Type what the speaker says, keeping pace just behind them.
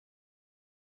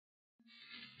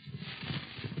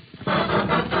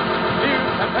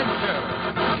adventure.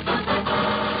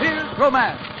 Here's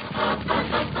romance.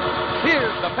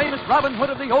 Here's the famous Robin Hood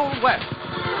of the Old West.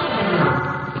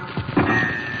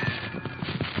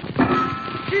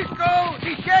 Cisco,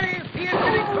 the sheriff, he is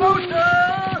getting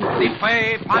closer. This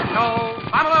way, Pancho.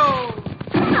 Vámonos.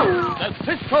 The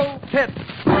Cisco Kid.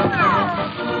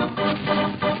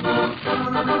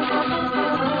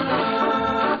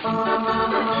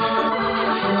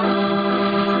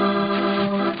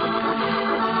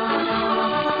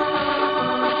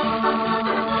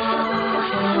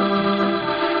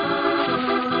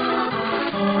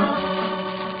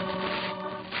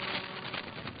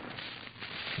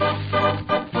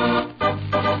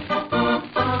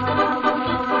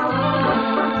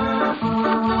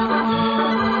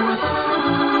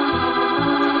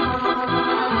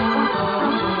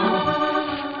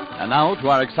 Now to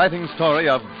our exciting story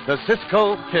of the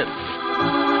Cisco Kid.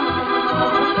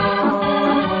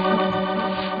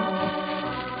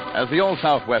 As the Old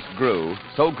Southwest grew,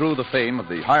 so grew the fame of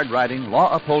the hard-riding,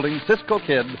 law-upholding Cisco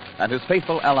Kid and his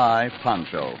faithful ally,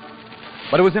 Pancho.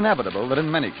 But it was inevitable that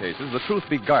in many cases the truth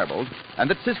be garbled and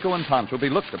that Cisco and Pancho be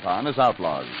looked upon as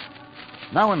outlaws.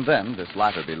 Now and then, this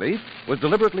latter belief was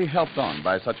deliberately helped on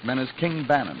by such men as King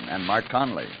Bannon and Mart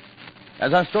Conley.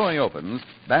 As our story opens,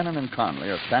 Bannon and Conley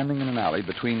are standing in an alley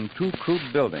between two crude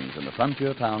buildings in the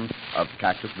frontier town of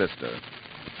Cactus Vista.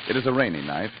 It is a rainy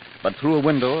night, but through a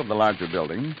window of the larger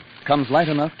building comes light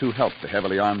enough to help the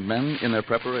heavily armed men in their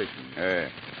preparations.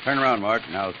 Turn around, Mart,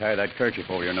 and I'll tie that kerchief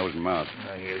over your nose and mouth.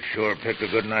 You sure picked a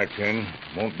good night, King.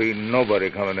 Won't be nobody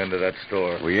coming into that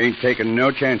store. We ain't taking no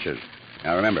chances.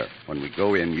 Now, remember, when we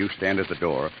go in, you stand at the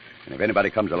door, and if anybody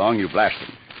comes along, you blast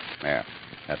them. There,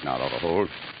 that's not all the hold.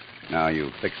 Now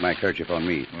you fix my kerchief on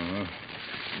me.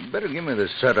 Better give me the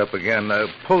setup again. The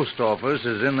post office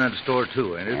is in that store,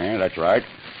 too, ain't it? Yeah, that's right.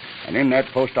 And in that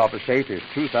post office safe is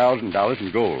 $2,000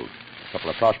 in gold. A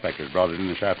couple of prospectors brought it in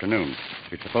this afternoon.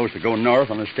 It's supposed to go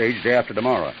north on the stage day after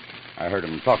tomorrow. I heard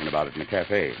them talking about it in the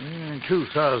cafe.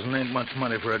 2,000 ain't much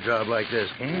money for a job like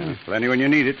this, King. Yeah, plenty when you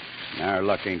need it. Our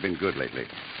luck ain't been good lately.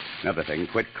 Another thing,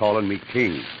 quit calling me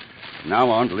King. From now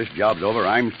on, till this job's over,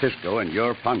 I'm Cisco and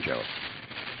you're Pancho.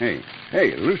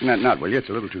 Hey, loosen that knot, will you? It's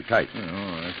a little too tight. All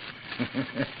right.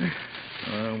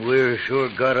 We're sure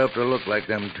got up to look like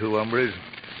them two hombres.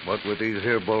 What with these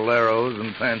here boleros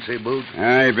and fancy boots?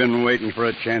 I've been waiting for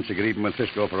a chance to get even with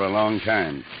Cisco for a long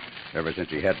time. Ever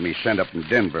since he had me sent up in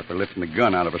Denver for lifting the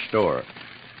gun out of a store.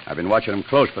 I've been watching him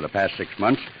close for the past 6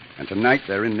 months, and tonight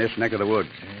they're in this neck of the woods.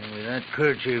 With that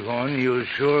kerchief on, you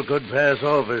sure could pass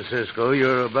off as Cisco.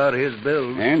 You're about his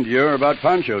build. And you're about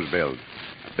Pancho's build.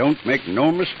 Don't make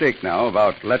no mistake now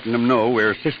about letting them know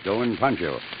we're Cisco and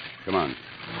Pancho. Come on.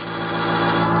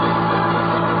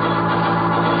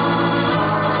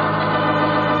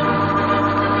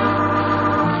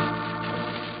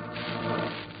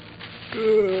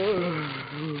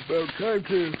 About time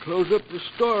to close up the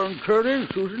store and turn in,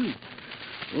 Susan.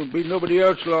 Won't be nobody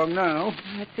else long now.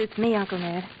 That suits me, Uncle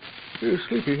Ned. You're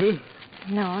sleepy, huh?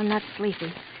 No, I'm not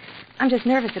sleepy. I'm just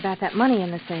nervous about that money in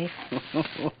the safe.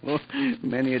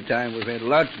 Many a time we've had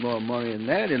lots more money than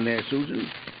that in there, Susan.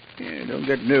 Yeah, don't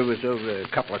get nervous over a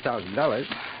couple of $1,000.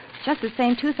 Just the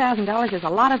same, $2,000 is a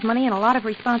lot of money and a lot of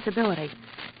responsibility.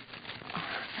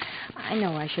 I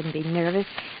know I shouldn't be nervous.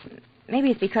 Maybe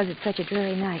it's because it's such a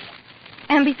dreary night.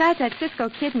 And besides that Cisco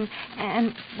Kid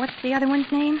and what's the other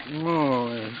one's name?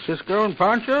 Cisco and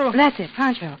Pancho? That's it,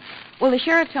 Pancho. Well, the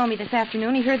sheriff told me this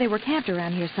afternoon he heard they were camped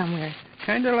around here somewhere.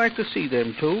 Kind of like to see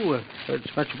them, too. Heard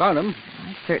so much about them.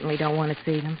 I certainly don't want to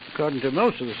see them. According to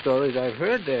most of the stories I've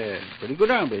heard, they're pretty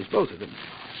good hombres, both of them.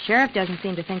 Sheriff doesn't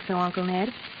seem to think so, Uncle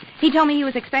Ned. He told me he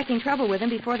was expecting trouble with them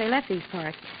before they left these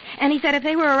parts. And he said if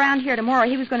they were around here tomorrow,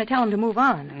 he was going to tell them to move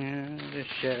on. Yeah, the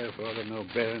sheriff ought to know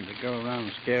better than to go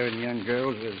around scaring young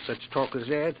girls with such talk as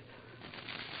that.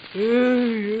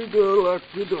 You go lock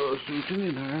the door, Susan,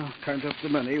 and I'll count up the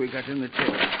money we got in the till.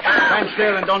 Stand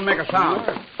still and don't make a sound.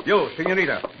 You,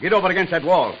 senorita, get over against that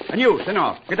wall. And you,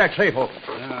 Senor, get that safe open.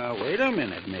 Now, wait a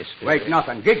minute, mister. Wait,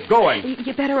 nothing. Get going.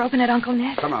 You better open it, Uncle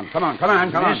Ned. Come on.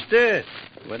 Mister,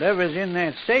 whatever's in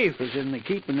that safe is in the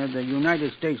keeping of the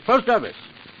United States Post Office.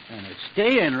 And it's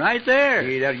staying right there.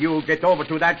 Either you get over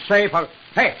to that safe or...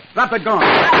 Hey, drop the gun.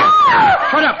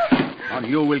 Shut up. Or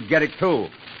you will get it, too.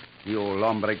 You old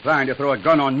hombre trying to throw a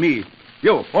gun on me.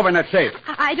 You, open that safe.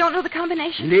 I don't know the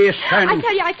combination. Listen. I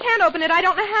tell you, I can't open it. I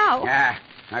don't know how. Yeah,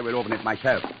 I will open it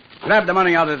myself. Grab the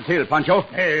money out of the till, Pancho.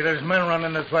 Hey, there's men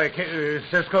running this way,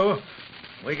 Cisco.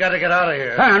 We got to get out of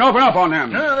here. And open up on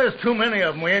them. No, there's too many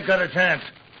of them. We ain't got a chance.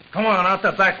 Come on, out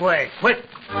the back way. Quick.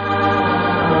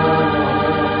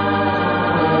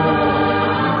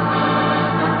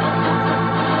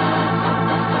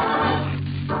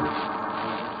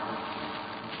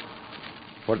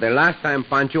 the last time,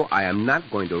 Pancho, I am not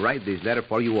going to write this letter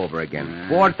for you over again.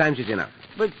 4 times is enough.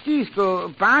 But, Cisco,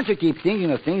 Pancho keeps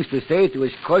thinking of things to say to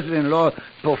his cousin-in-law,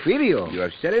 Porfirio. You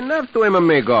have said enough to him,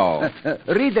 amigo.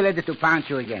 Read the letter to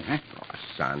Pancho again, huh? Oh,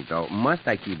 Santo, must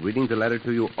I keep reading the letter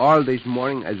to you all this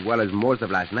morning as well as most of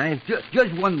last night?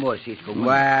 Just one more, Cisco.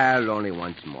 Well, only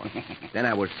once more. Then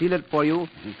I will seal it for you,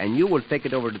 and you will take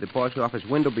it over to the post office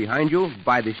window behind you,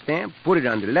 buy the stamp, put it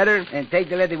on the letter. And take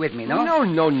the letter with me, no?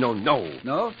 No.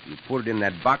 No? You put it in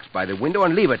that box by the window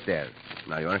and leave it there.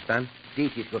 Now, you understand? See,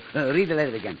 Cisco. Read the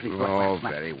letter again, please. Oh,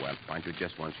 very well. Pancho,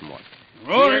 just once more.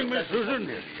 Morning, Miss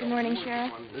Susan. Good morning,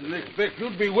 Sheriff. Didn't expect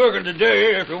you'd be working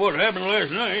today after what happened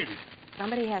last night.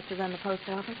 Somebody has to run the post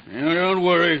office. Yeah, don't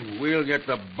worry. We'll get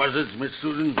the buzzards, Miss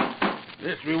Susan.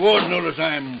 This reward notice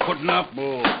I'm putting up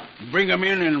will bring 'em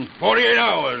in 48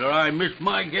 hours, or I missed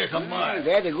my guess of mine.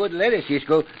 That's a good letter,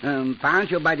 Cisco.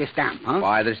 Pancho by the stamp, huh?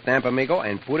 Buy the stamp, amigo,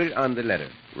 and put it on the letter.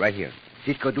 Right here.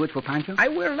 Cisco, do it for Pancho? I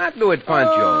will not do it,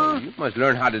 Pancho. You must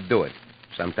learn how to do it.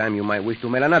 Sometime you might wish to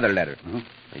mail another letter. Now,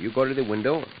 you go to the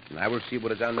window, and I will see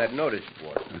what is on that notice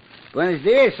for. Buenos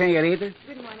dias, senorita.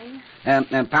 Good morning.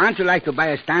 Pancho like to buy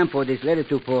a stamp for this letter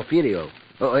to Porfirio.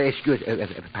 Oh, excuse,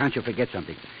 Pancho forget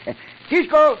something.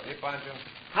 Cisco! Hey, Pancho.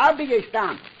 How big a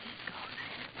stamp?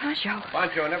 Pancho.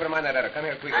 Pancho, never mind that letter. Come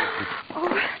here quickly.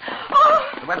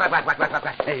 What?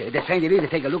 The senorita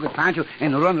take a look at Pancho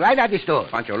and run right out the store.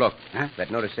 Pancho, look. Huh?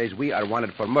 That notice says we are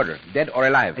wanted for murder, dead or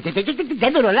alive.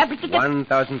 Dead or alive?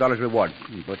 $1,000 reward.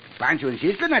 But Pancho and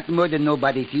Cisco not murder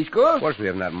nobody, Cisco. Of course we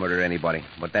have not murdered anybody,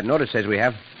 but that notice says we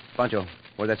have. Pancho,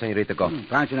 where'd that senorita go?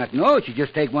 Pancho not know. She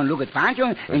just take one look at Pancho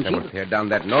and First, I will tear down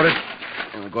that notice,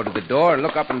 and we'll go to the door and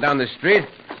look up and down the street.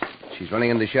 She's running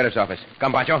in the sheriff's office.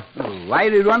 Come, Pancho. Why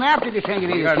do you run after the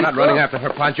senorita? We are not running after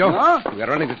her, Pancho. No? We are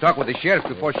running to talk with the sheriff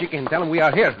before she can tell him we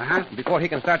are here. Uh-huh. Before he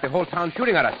can start the whole town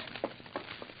shooting at us.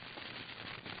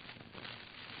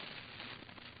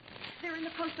 They're in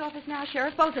the post office now,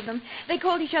 Sheriff, both of them. They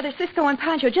called each other Cisco and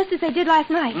Pancho, just as they did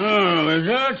last night. Oh, is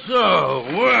that so?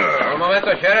 Well... Un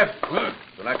momento, Sheriff.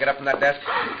 Do not get up from that desk.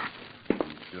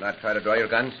 Do not try to draw your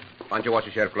guns. Pancho, watch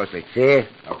the sheriff closely. See?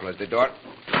 I'll close the door.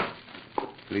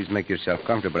 Please make yourself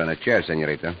comfortable in a chair,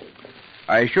 senorita.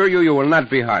 I assure you, you will not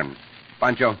be harmed.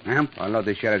 Pancho, I'll load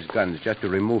the sheriff's guns just to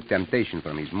remove temptation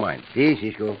from his mind. See,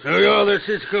 Cisco. So you're the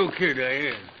Cisco kid,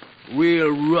 eh?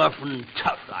 Real rough and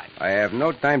tough like. I have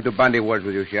no time to bandy words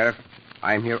with you, Sheriff.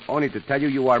 I'm here only to tell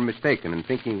you are mistaken in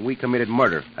thinking we committed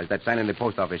murder, as that sign in the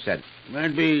post office said.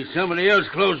 Might be somebody else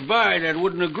close by that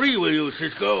wouldn't agree with you,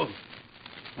 Cisco.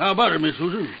 How about it, Miss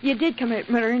Susan? You did commit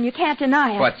murder, and you can't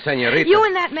deny it. But, senorita... You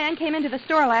and that man came into the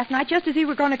store last night just as we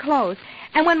were going to close.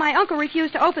 And when my uncle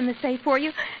refused to open the safe for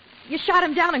you, you shot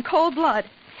him down in cold blood.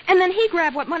 And then he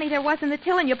grabbed what money there was in the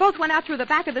till, and you both went out through the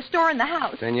back of the store and the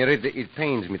house. Senorita, it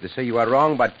pains me to say you are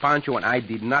wrong, but Pancho and I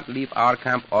did not leave our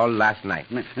camp all last night.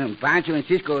 Pancho and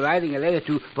Cisco writing a letter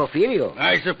to Porfirio.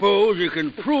 I suppose you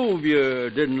can prove you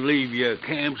didn't leave your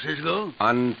camp, Cisco?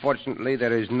 Unfortunately,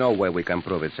 there is no way we can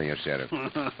prove it, Senor Sheriff.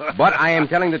 But I am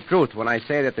telling the truth when I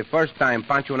say that the first time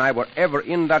Pancho and I were ever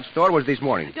in that store was this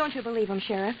morning. Don't you believe him,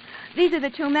 Sheriff? These are the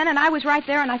two men, and I was right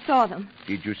there, and I saw them.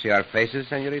 Did you see our faces,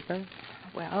 Senorita?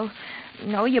 Well,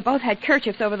 no, you both had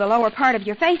kerchiefs over the lower part of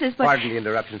your faces, but... Pardon the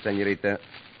interruption, Senorita,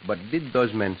 but did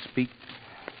those men speak?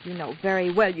 You know very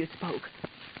well you spoke.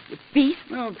 You beast.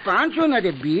 No, Pancho not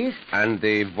a beast. And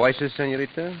the voices,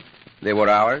 Senorita? They were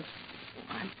ours?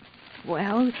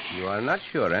 Well... You are not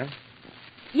sure, eh?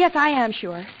 Yes, I am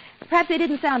sure. Perhaps they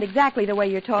didn't sound exactly the way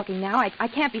you're talking now. I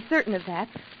can't be certain of that.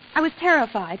 I was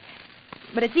terrified.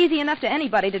 But it's easy enough to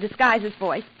anybody to disguise his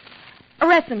voice.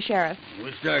 Arrest them, Sheriff.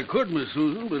 Wished I could, Miss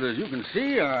Susan, but as you can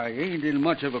see, I ain't in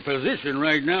much of a position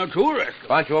right now to arrest them.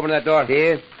 Pancho, open that door.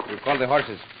 Here. We'll call the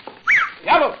horses.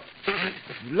 Diablo!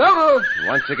 Logo!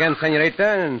 Once again, Senorita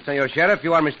and Senor Sheriff,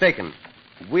 you are mistaken.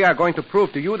 We are going to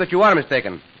prove to you that you are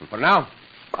mistaken. And for now,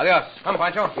 adios. Come,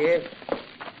 Pancho. Here.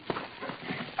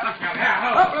 A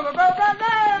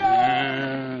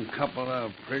couple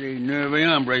of pretty nervy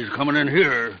hombres coming in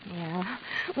here. Yeah.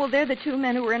 Well, they're the two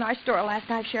men who were in our store last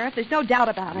night, Sheriff. There's no doubt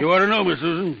about it. You ought to know, Miss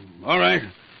Susan. All right.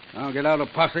 I'll get out a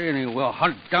posse and we'll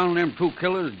hunt down them two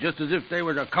killers just as if they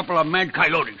was a couple of mad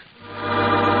coyotes.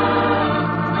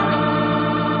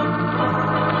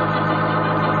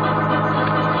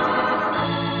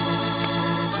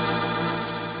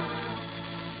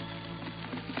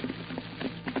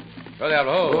 We'll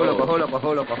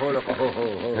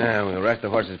rest the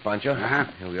horses, Pancho.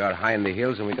 Here we are high in the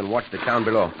hills, and we can watch the town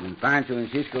below. And Pancho and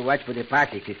Cisco watch for the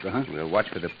posse, Cisco, huh? We'll watch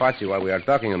for the posse while we are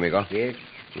talking, amigo. Yes.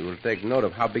 We will take note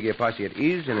of how big a posse it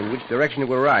is and in which direction it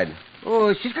will ride.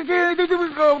 Oh, Cisco. What's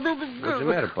the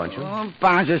matter, Pancho? Oh,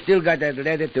 Pancho still got that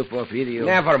letter to Porfirio.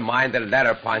 Never mind the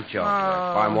letter, Pancho. There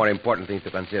are far more important things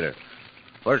to consider.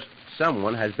 First,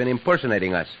 someone has been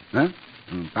impersonating us. Huh?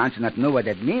 Pancho not know what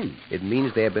that means. It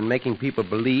means they have been making people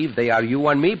believe they are you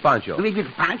and me, Pancho.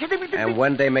 Pancho? And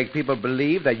when they make people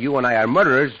believe that you and I are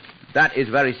murderers, that is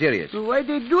very serious. So why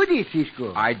they do this,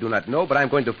 Cisco? I do not know, but I'm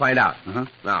going to find out. Uh-huh.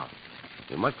 Now,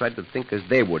 you must try to think as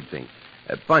they would think.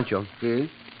 Pancho, Yes?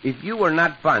 if you were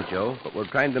not Pancho, but were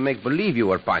trying to make believe you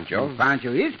were Pancho...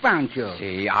 Pancho is Pancho.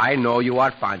 See, I know you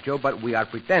are Pancho, but we are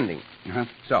pretending. Uh-huh.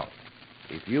 So,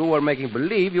 if you were making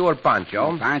believe you were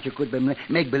Pancho... Pancho could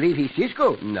make believe he's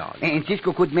Cisco. No. And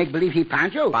Cisco could make believe he's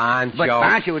Pancho. Pancho. But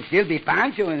Pancho would still be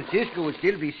Pancho, and Cisco would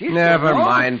still be Cisco. Never no?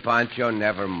 mind, Pancho,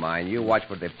 never mind. You watch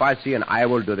for the posse, and I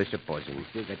will do the supposing.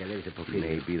 Still got a letter to Porfirio.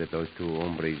 Maybe that those two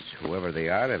hombres, whoever they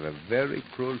are, have a very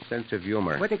cruel sense of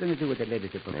humor. What are they going to do with the letter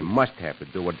to They Porfirio? must have to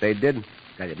do what they did.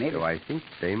 Got it, maybe. So I think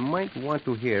they might want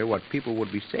to hear what people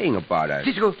would be saying about us.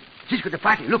 Cisco, the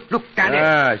posse. Look, down there.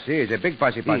 Ah, see, it's a big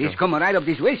posse, Pancho. He's coming right up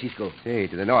this way, Cisco. See,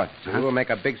 to the north. So we will make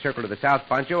a big circle to the south,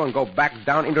 Pancho, and go back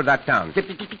down into that town.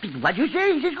 What you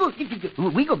say, Cisco?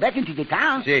 We go back into the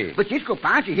town. Si. But Cisco,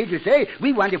 Pancho heard you say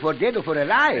we want it for dead or for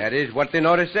alive. That is what the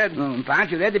notice said.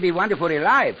 Pancho rather be wanted for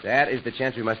alive. That is the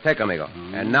chance we must take, amigo.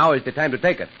 And now is the time to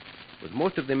take it. With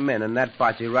most of the men in that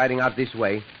posse riding out this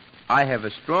way, I have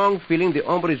a strong feeling the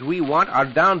hombres we want are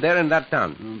down there in that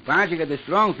town. Pancho got a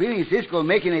strong feeling Cisco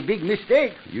making a big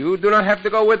mistake. You do not have to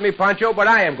go with me, Pancho, but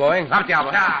I am going.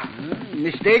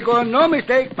 Mistake or no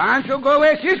mistake, Pancho go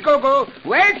where Cisco go.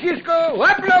 Where Cisco?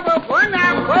 What logo? One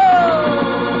now,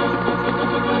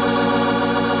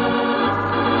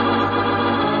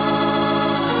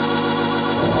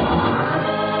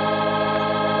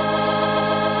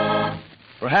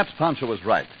 Perhaps Pancho was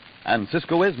right, and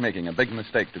Cisco is making a big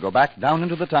mistake to go back down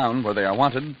into the town where they are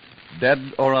wanted, dead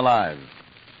or alive.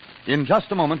 In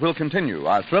just a moment, we'll continue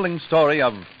our thrilling story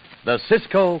of the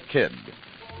Cisco Kid.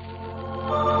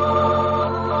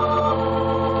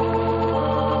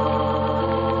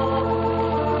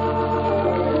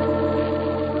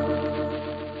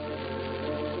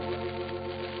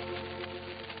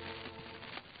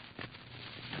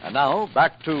 And now,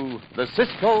 back to the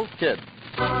Cisco Kid.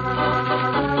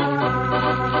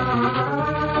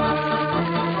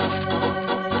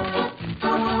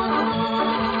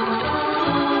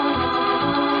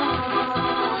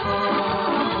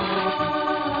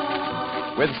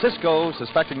 With Cisco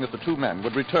suspecting that the two men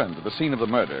would return to the scene of the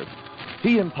murder,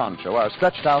 he and Pancho are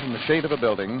stretched out in the shade of a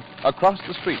building across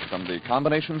the street from the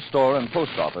combination store and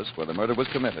post office where the murder was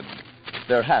committed.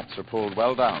 Their hats are pulled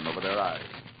well down over their eyes.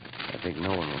 I think no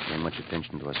one will pay much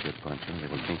attention to us here, Pancho. They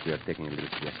will think we are taking a little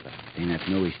siesta. They not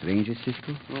know we're strangers,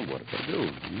 Cisco? Oh, what if they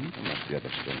do? There must be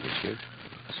other strangers here.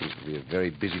 It seems to be a very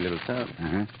busy little town.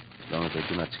 Uh-huh. As long as they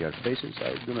do not see our faces,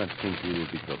 I do not think we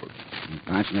will be troubled. And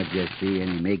Pancho not just see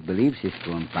any make-believe,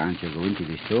 Cisco, and Pancho go into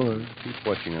the store. Keep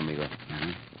watching, amigo.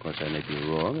 Uh-huh. Of course, I may be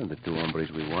wrong, and the two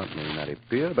hombres we want may not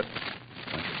appear, but...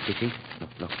 Vicki? Look.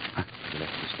 To the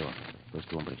left of the store. Those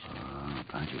two hombres. Oh,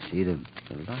 Pancho see them.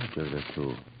 The larger of the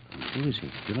two. Who is he?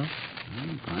 Do you know?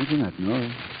 Pancho not know.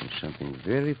 There's something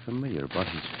very familiar about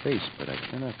his face, but I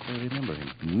cannot quite remember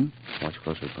him. Watch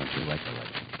closer, Pancho. Watch.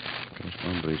 Those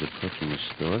hombres approaching the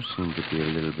store seem to be a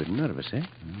little bit nervous, eh?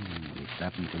 They're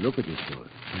stopping to look at the store.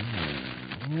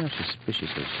 They are suspicious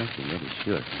of something, that is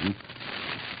sure.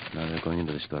 Now they're going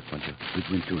into the store, Pancho. We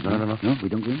went to. No. No, we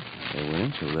don't go in? They went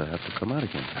in, so they'll have to come out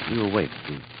again. We will wait.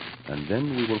 And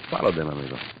then we will follow them,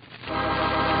 amigo.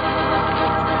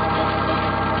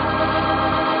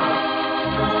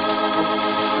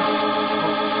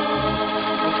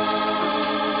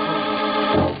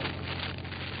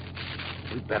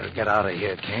 Better get out of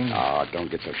here, King. Oh, don't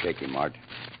get so shaky, Mart.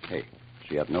 Hey,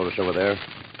 see that notice over there?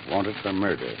 Wanted for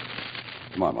murder.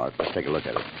 Come on, Mart. Let's take a look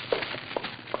at it.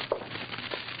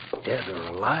 Dead or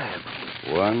alive?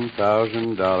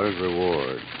 $1,000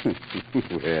 reward.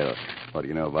 Well, what do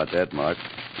you know about that, Mart?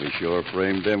 We sure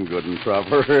framed them good and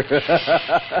proper.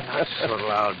 Not so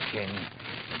loud, King.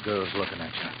 The girl's looking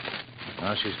at you.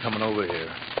 Now she's coming over here.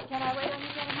 Can I wait on you,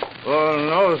 gentlemen? Well,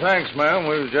 no, thanks, ma'am.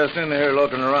 We was just in here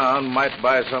looking around. Might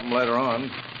buy something later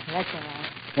on. That's all right.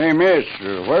 Hey, miss,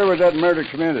 where was that murder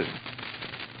committed?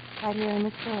 Right here in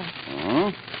the store.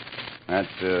 Oh? That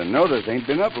notice ain't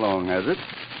been up long, has it?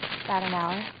 About an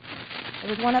hour.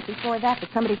 There was one up before that, but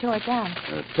somebody tore it down.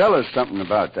 Tell us something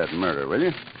about that murder, will you?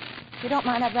 If you don't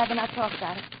mind, I'd rather not talk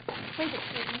about it. Please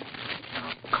excuse me.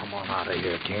 Now, come on out of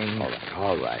here, King.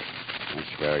 All right. I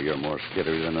swear you're more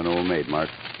skittery than an old maid, Mark.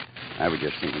 I was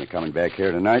just thinking of coming back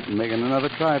here tonight and making another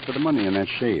try for the money in that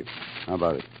safe. How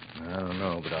about it? I don't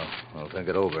know, but I'll think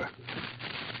it over.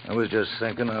 I was just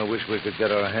thinking I wish we could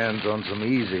get our hands on some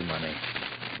easy money.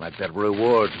 Like that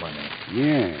rewards money.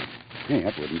 Yeah. Hey,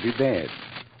 that wouldn't be bad.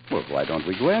 Well, why don't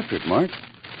we go after it, Mark?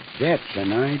 That's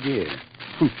an idea.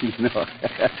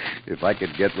 If I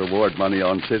could get reward money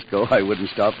on Cisco, I wouldn't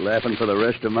stop laughing for the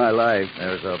rest of my life.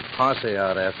 There's a posse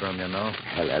out after him, you know.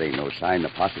 Well, that ain't no sign the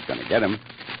posse's going to get him.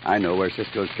 I know where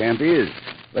Cisco's camp is.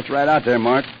 Let's ride out there,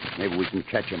 Mark. Maybe we can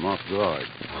catch him off guard.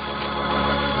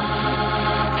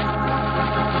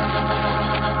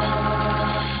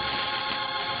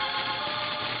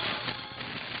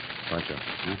 Pancho,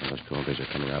 those two hombres are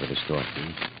coming out of the store.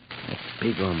 That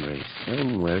big hombre,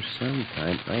 somewhere,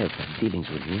 sometime, I have had dealings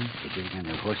with him. They get on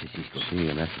their horses, Cisco. See,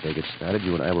 and after they get started,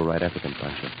 you and I will ride after them,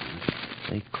 Pancho.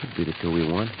 They could be the two we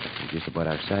want. They're just about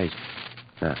our size.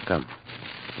 Now, come.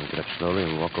 We'll get up slowly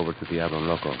and walk over to Diablo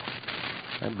Loco.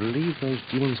 I believe those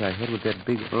dealings I had with that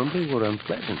big hombre were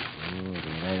unpleasant. Oh,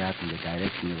 they're right out in the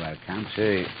direction of our camp.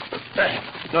 See.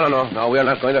 No, we are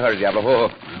not going to hurry, Diablo.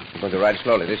 We're going to ride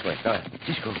slowly this way. Come on.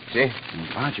 Cisco. See?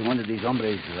 Pancho, one of these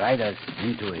hombres ride us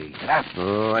into a trap.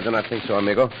 Oh, I do not think so,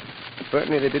 amigo.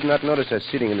 Certainly they did not notice us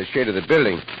sitting in the shade of the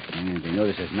building. They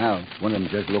notice us now. One of them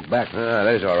just looked back. Ah,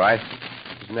 that is all right.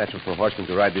 It's natural for horsemen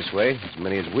to ride this way, as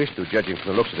many as wish to, judging from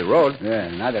the looks of the road.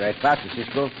 Yeah, now they ride faster,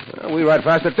 Cisco. We ride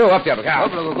faster, too. Up, Diablo.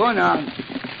 Up, go now.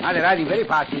 Now they're riding very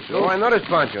fast, Cisco. So I noticed,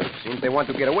 Pancho. Seems they want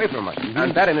to get away from us.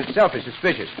 And that in itself is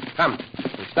suspicious. Come.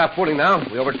 We'll stop fooling now.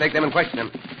 We overtake them and question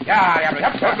them. Yeah,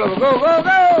 Diablo.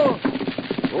 Go.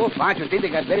 Oh, Pancho, think they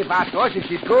got very fast horses,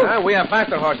 Cisco. We have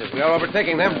faster horses. We are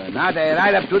overtaking them. Now they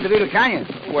ride up to the little canyon.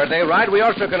 Where they ride, we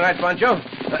also can ride, Pancho.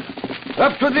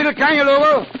 Up to the little canyon,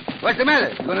 Lobo. What's the matter?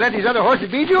 You going to let these other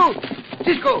horses beat you?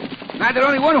 Cisco, now there's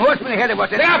only one horseman ahead of us.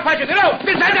 Get out, Pancho, get out!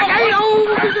 Beside the canyon!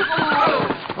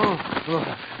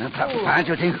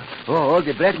 Pancho, think. Hold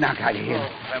the breath now, Carly. Here.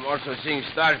 I'm also seeing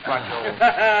stars, Pancho.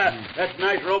 That's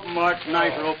nice roping, Mark.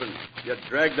 Nice roping. You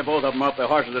dragged the both of them off the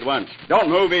horses at once. Don't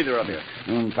move, either of you.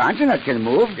 Pancho not can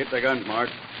move. Get the guns,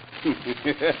 Mark.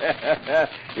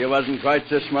 You wasn't quite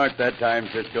so smart that time,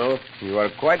 Cisco. You are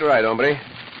quite right, hombre.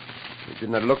 You did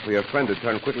not look for your friend to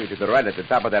turn quickly to the right at the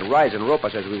top of that rise and rope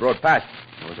us as we rode past.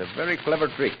 It was a very clever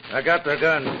trick. I got the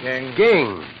gun, King.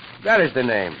 King. That is the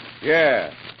name.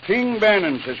 Yeah, King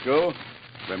Bannon, Cisco.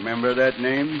 Remember that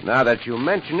name? Now that you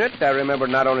mention it, I remember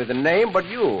not only the name, but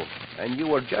you. And you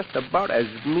were just about as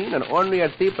mean and ornery a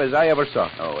thief as I ever saw.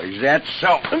 Oh, is that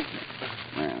so?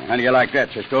 Well, how do you like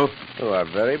that, Cisco? You are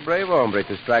very brave, hombre,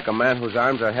 to strike a man whose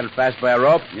arms are held fast by a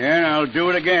rope. Yeah, and I'll do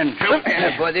it again.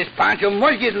 For this Pancho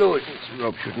must get loose. This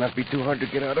rope should not be too hard to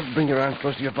get out of. Bring your arms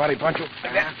close to your body, Pancho.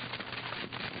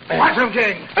 Watch him,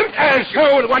 King.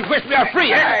 So, one twist, we are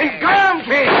free. Come,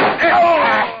 King.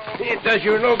 It does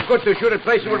you no good to shoot at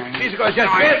places where Cisco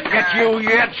just get you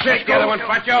yet. Shake the other one,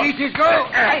 Pancho. Cisco.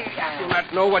 Do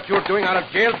not know what you're doing out of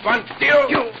jail, Pancho.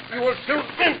 You will soon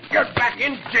get back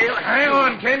in jail. Hang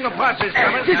on, King. The posse's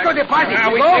coming. Cisco, the posse.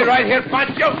 Now, we stay right here,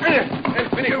 Pancho, and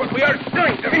finish what we are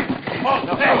doing.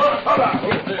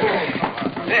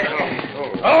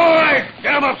 All right,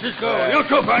 get him up, Cisco. You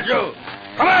too, Pancho.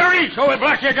 Come on, reach, or we'll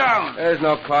blast you down. There's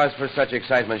no cause for such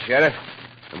excitement, Sheriff.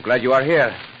 I'm glad you are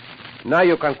here. Now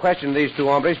you can question these two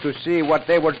hombres to see what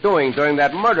they were doing during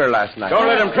that murder last night. Don't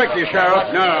let them trick you,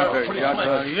 Sheriff. No.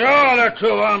 You're the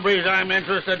two hombres I'm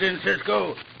interested in,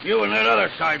 Cisco. You and that other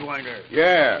sidewinder.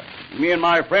 Yeah. Me and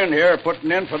my friend here are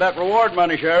putting in for that reward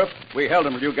money, Sheriff. We held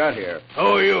him till you got here. Who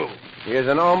are you? He is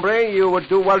an hombre you would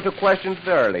do well to question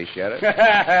thoroughly, Sheriff.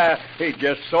 He's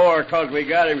just sore because we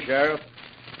got him, Sheriff.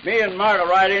 Me and Mart will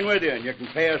ride in with you, and you can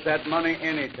pay us that money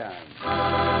anytime.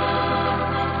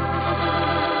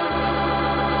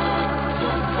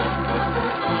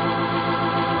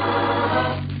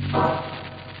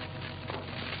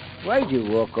 Why'd you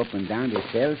walk up and down the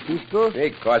cell, Cisco?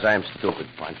 Because I'm stupid,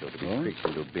 Pancho, to be tricked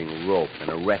into being roped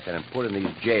and arrested and put in the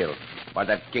jail by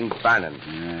that King Bannon.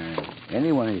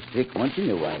 Anyone is tricked once in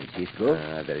a while, Cisco.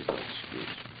 There is no excuse.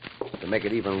 To make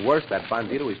it even worse, that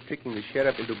bandito is tricking the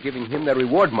sheriff into giving him the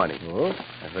reward money. Oh?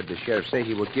 I heard the sheriff say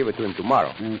he would give it to him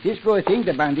tomorrow. Cisco think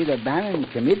the bandito Bannon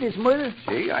committed this murder?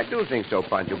 See, I do think so,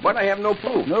 Pancho, but I have no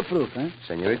proof. No proof, huh?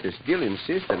 Senorita still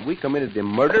insists that we committed the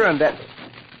murder and that...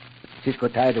 Cisco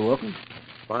tired of walking?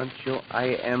 Pancho,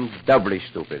 I am doubly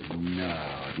stupid. No,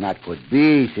 not could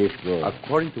be, Cisco.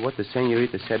 According to what the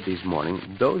senorita said this morning,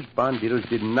 those banditos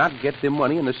did not get the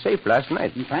money in the safe last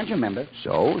night. Pancho, remember?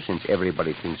 So, since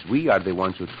everybody thinks we are the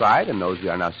ones who tried and knows we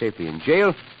are now safely in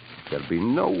jail, There'll be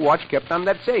no watch kept on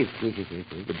that safe.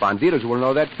 The bandidos will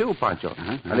know that too, Pancho.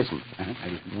 Now listen.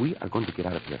 We are going to get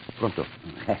out of here. Pronto.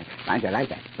 Pancho, I like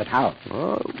that. But how?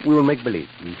 Oh, we will make believe.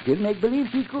 You still make believe,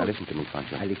 Cisco? Now listen to me,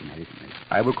 Pancho. I listen.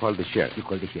 I will call the sheriff. You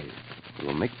call the sheriff. We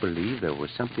will make believe there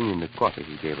was something in the coffee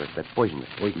he gave us that poisoned us.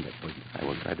 Poison. I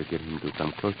will try to get him to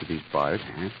come close to these bars.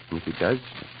 And if he does,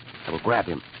 I will grab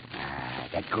him.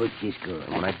 That's good, Cisco.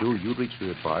 And when I do, you reach through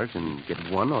the bars and get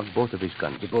one or both of his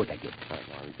guns. The both I get. All right,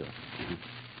 now we go.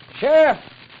 Sheriff!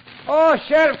 Oh,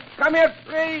 Sheriff, come here,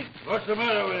 please. What's the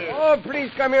matter with you? Oh,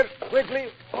 please come here quickly.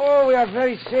 Oh, we are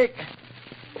very sick.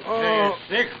 You're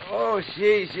sick? Oh,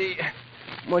 see.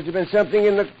 Must have been something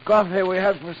in the coffee we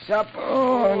had for supper.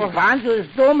 Oh, and Pancho's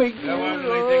stomach. There wasn't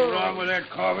anything wrong with that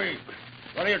coffee.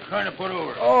 What are you trying to put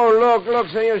over? Oh, look,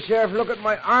 Senor Sheriff. Look at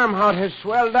my arm, how it has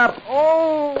swelled up.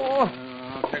 Oh.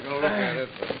 I'll take a look at it.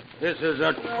 This is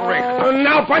a trick.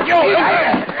 Now, Pancho.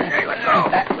 Let's go.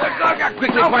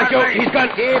 Quickly, Pancho. He's gone.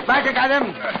 Hey, Pancho got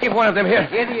him. Give one of them here.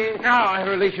 Here he is. Now, I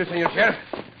release you, Senor Sheriff.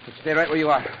 But stay right where you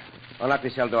are. Unlock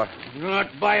the cell door.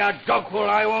 Not by a dogful,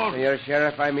 I won't. Senor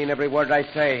Sheriff, I mean every word I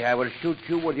say. I will shoot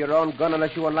you with your own gun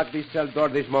unless you unlock the cell door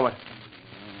this moment.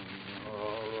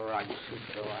 All right,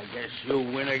 Cisco. I guess you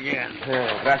win again.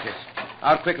 Gracias.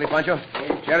 Out quickly, Pancho.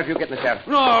 Sheriff, you get in the cell.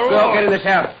 No, Go get in the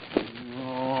cell.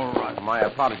 All right. My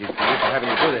apologies to you for having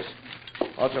to do this.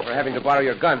 Also for having to borrow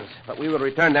your guns. But we will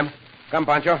return them. Come,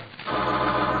 Pancho.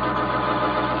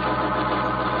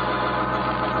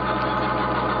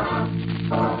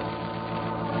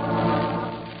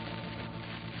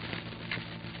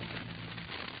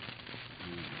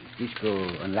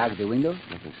 Cisco unlock the window?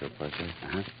 I think so, Pancho.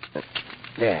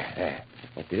 There.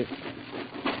 That did it.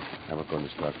 I will go in the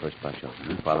store first, Pancho.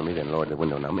 You follow me, then lower the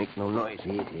window. Now make no noise.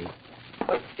 See.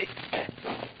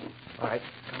 All right.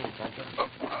 Come on, Pancho.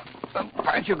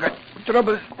 Pancho got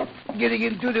trouble getting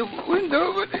into the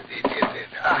window.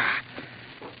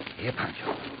 Here,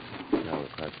 Pancho. Now we'll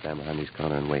crouch down behind this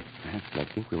counter and wait. And I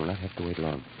think we will not have to wait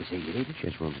long. You say you ready?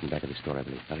 Chest room's in the back of the store, I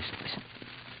believe. Now listen.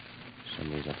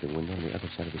 Somebody's up the window on the other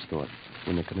side of the store.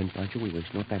 When they come in, Pancho, we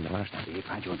waste no time the last time. Hey,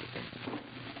 Pancho, understand.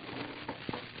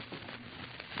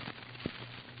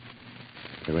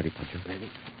 They're ready, Pancho. Ready?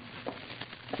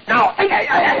 Now!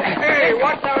 Hey,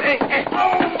 watch out.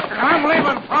 I'm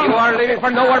leaving. You are leaving for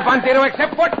nowhere, Bandito,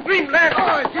 except for Dreamland.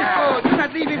 Oh, Cisco, do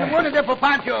not leave even one of them for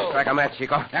Pancho. Strike a match,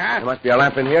 Chico. There must be a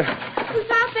lamp in here. Who's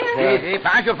out there? See,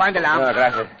 Pancho, find the lamp. Oh,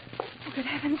 gracias. Oh, good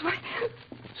heavens, what?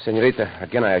 Senorita,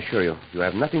 again I assure you, you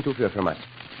have nothing to fear from us.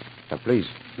 Now, please,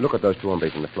 look at those two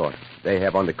hombres on the floor. They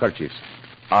have on the kerchiefs.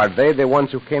 Are they the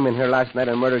ones who came in here last night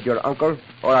and murdered your uncle,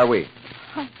 or are we?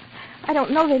 I don't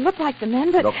know. They look like the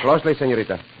men, but... Look closely,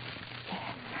 senorita.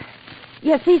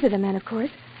 Yes, these are the men, of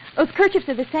course. Those kerchiefs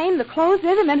are the same. The clothes,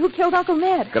 they're the men who killed Uncle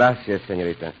Ned. Gracias,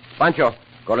 senorita. Pancho,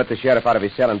 go let the sheriff out of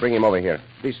his cell and bring him over here.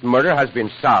 This murder has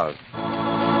been solved.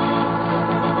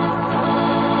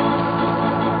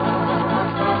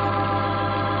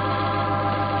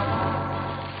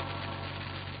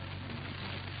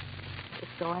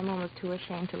 So I'm almost too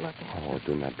ashamed to look at it. Oh,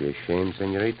 do not be ashamed,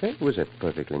 senorita. It was a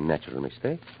perfectly natural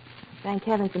mistake. Thank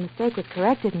heavens the mistake was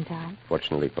corrected in time.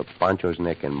 Fortunately for Pancho's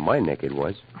neck and my neck, it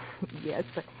was. Yes,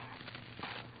 but...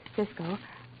 Cisco,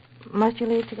 must you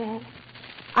leave today?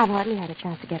 I've hardly had a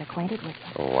chance to get acquainted with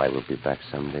you. Oh, I will be back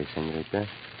someday, senorita.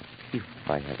 If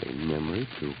I have a memory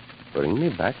to bring me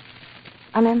back.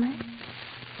 A memory?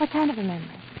 What kind of a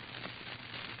memory?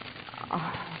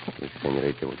 Oh. The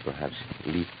senorita would perhaps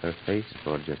leave her face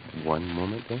for just one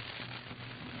moment, eh?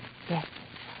 Yes.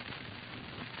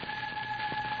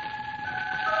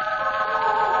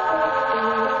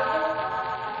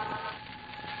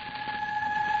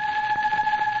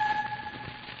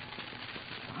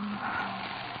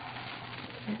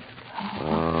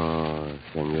 Oh,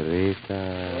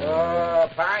 senorita. Oh,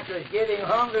 Pancho's getting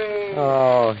hungry.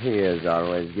 Oh, he is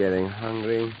always getting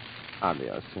hungry.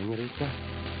 Adios, senorita.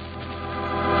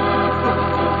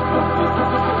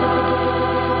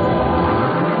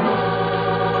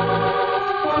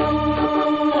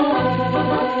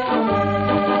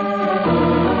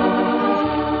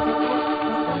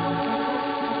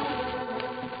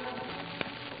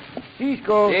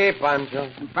 Cisco. Hey, Pancho.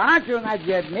 Pancho not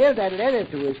yet mailed that letter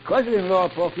to his cousin-in-law,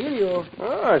 Porfirio.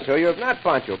 Oh, so you have not,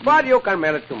 Pancho. But you can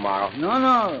mail it tomorrow.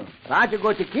 No. Pancho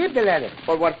going to keep the letter.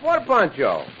 But what for,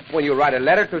 Pancho? When you write a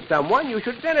letter to someone, you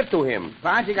should send it to him.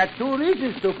 Pancho got two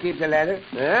reasons to keep the letter.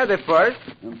 Yeah, the first.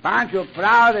 And Pancho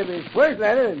proud of his first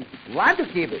letter and want to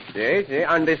keep it. See.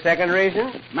 And the second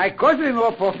reason? My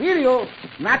cousin-in-law, Porfirio,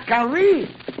 not can read.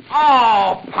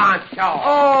 Oh, Pancho.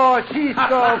 Oh,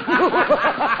 Cisco.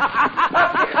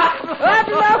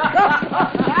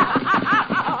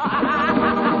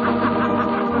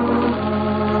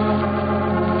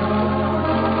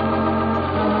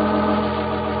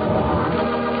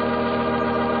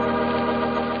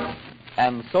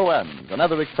 And so ends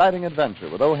another exciting adventure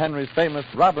with O. Henry's famous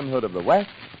Robin Hood of the West,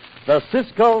 the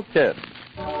Cisco Kid.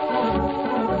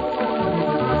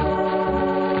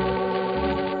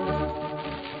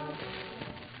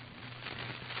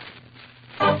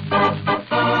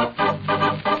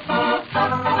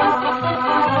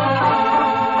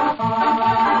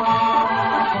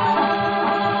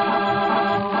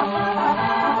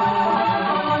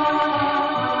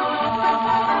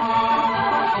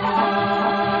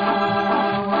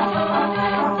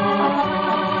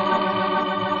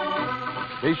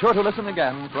 Be sure to listen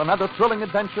again for another thrilling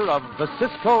adventure of the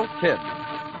Cisco Kid.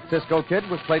 Cisco Kid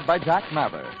was played by Jack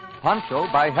Mather.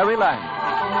 Pancho by Harry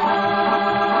Lang.